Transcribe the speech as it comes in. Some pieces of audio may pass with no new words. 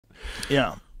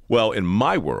Yeah. Well, in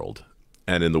my world,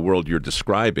 and in the world you're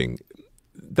describing,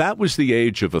 that was the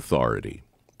age of authority.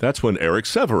 That's when Eric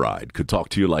Severide could talk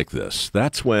to you like this.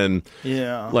 That's when,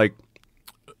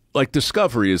 like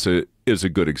Discovery is a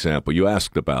good example. You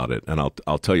asked about it, and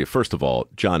I'll tell you. First of all,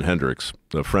 John Hendricks,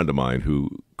 a friend of mine who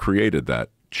created that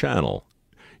channel,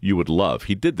 you would love.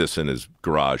 He did this in his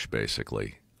garage,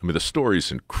 basically. I mean, the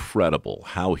story's incredible.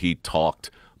 How he talked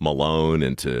Malone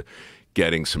into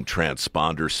getting some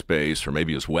transponder space, or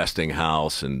maybe his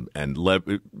Westinghouse, and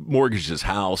mortgaged his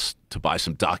house to buy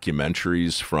some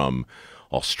documentaries from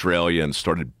Australia and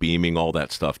started beaming all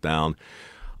that stuff down.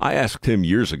 I asked him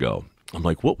years ago, I'm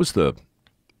like, what was the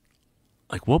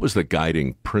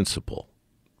guiding principle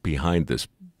behind this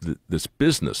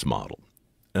business model?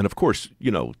 And of course,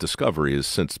 Discovery has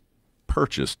since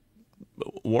purchased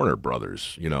Warner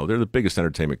Brothers. They're the biggest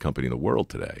entertainment company in the world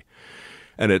today.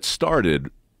 And it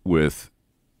started with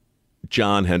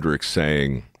John Hendricks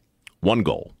saying one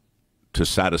goal: to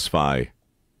satisfy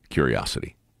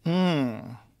curiosity.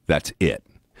 That's it.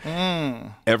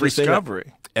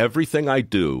 Discovery. Everything I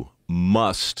do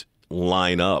must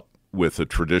line up with a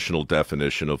traditional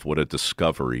definition of what a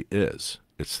discovery is.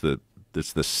 It's the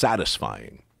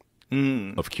satisfying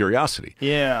of curiosity.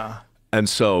 Yeah. And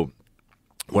so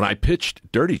when I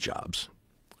pitched Dirty Jobs,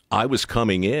 I was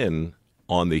coming in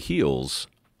on the heels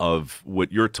of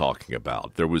what you're talking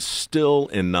about. There was still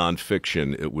in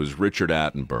nonfiction, it was Richard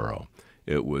Attenborough,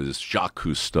 it was Jacques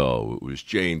Cousteau, it was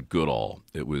Jane Goodall.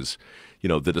 It was,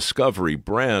 the Discovery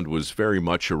brand was very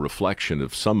much a reflection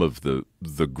of some of the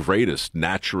greatest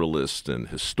naturalists and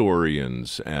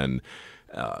historians and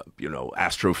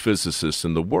astrophysicists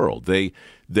in the world. They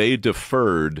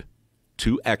deferred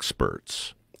to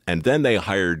experts, and then they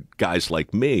hired guys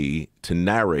like me to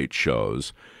narrate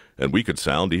shows, and we could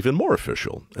sound even more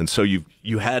official. And so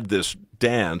you had this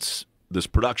dance, this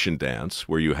production dance,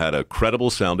 where you had a credible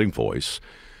sounding voice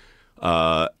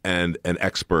and an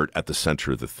expert at the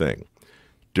center of the thing.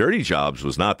 Dirty Jobs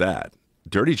was not that.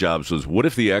 Dirty Jobs was, what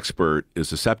if the expert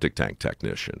is a septic tank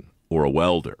technician or a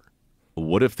welder?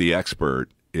 What if the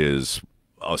expert is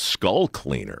a skull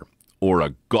cleaner or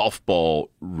a golf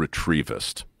ball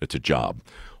retrievist? It's a job.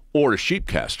 Or a sheep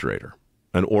castrator,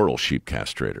 an oral sheep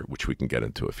castrator, which we can get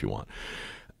into if you want.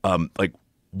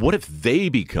 What if they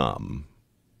become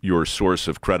your source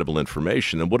of credible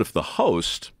information? And what if the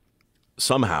host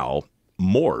somehow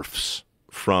morphs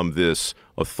from this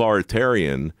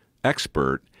authoritarian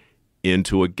expert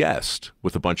into a guest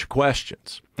with a bunch of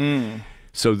questions?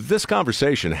 So this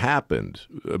conversation happened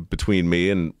between me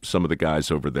and some of the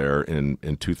guys over there in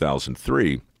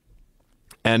 2003,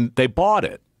 and they bought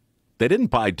it. They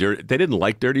didn't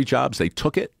like Dirty Jobs. They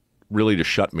took it really to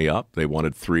shut me up. They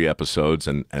wanted 3 episodes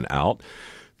and out.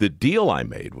 The deal I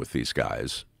made with these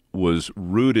guys was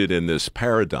rooted in this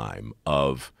paradigm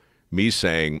of me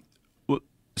saying,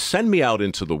 send me out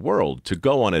into the world to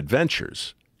go on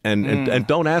adventures. And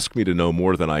don't ask me to know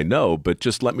more than I know, but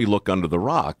just let me look under the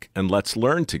rock and let's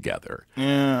learn together.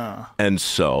 Yeah. And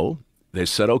so they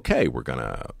said, okay, we're going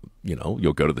to,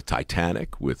 you'll go to the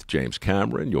Titanic with James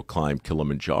Cameron. You'll climb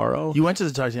Kilimanjaro. You went to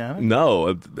the Titanic? No,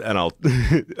 and I'll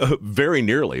very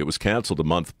nearly. It was canceled a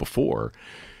month before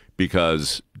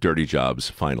because Dirty Jobs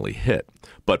finally hit.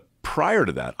 But prior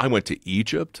to that, I went to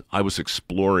Egypt. I was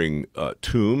exploring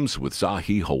tombs with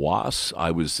Zahi Hawass.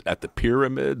 I was at the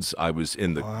pyramids. I was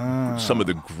in some of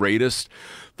the greatest,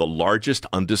 the largest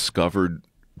undiscovered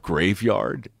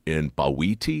graveyard in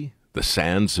Bawiti, the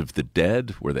Sands of the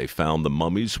Dead, where they found the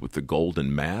mummies with the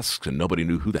golden masks, and nobody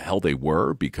knew who the hell they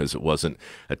were because it wasn't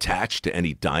attached to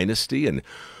any dynasty. And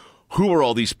who are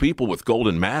all these people with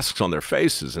golden masks on their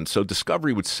faces? And so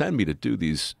Discovery would send me to do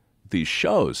these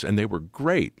shows, and they were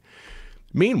great.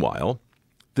 Meanwhile,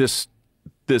 this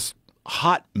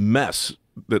hot mess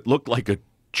that looked like a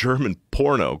German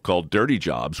porno called Dirty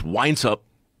Jobs winds up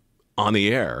on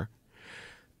the air,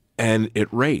 and it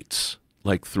rates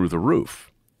like through the roof.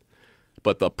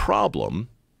 But the problem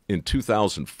in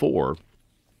 2004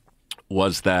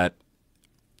 was that,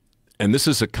 and this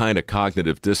is a kind of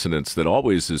cognitive dissonance that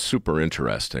always is super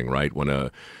interesting, right? When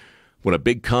a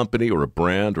big company or a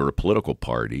brand or a political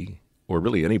party or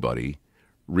really anybody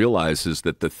realizes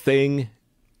that the thing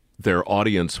their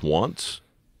audience wants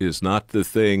is not the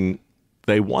thing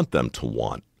they want them to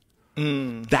want.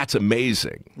 That's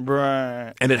amazing.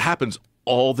 Right. And it happens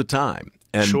all the time.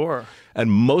 And, sure. And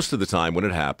most of the time when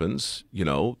it happens,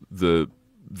 you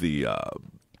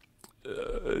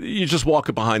just walk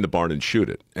it behind the barn and shoot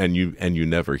it, and you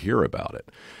never hear about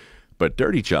it. But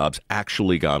Dirty Jobs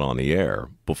actually got on the air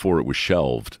before it was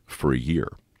shelved for a year.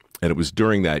 And it was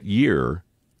during that year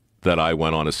that I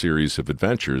went on a series of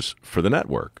adventures for the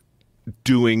network,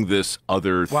 doing this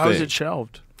other thing. Why was it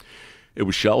shelved? It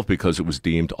was shelved because it was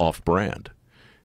deemed off-brand.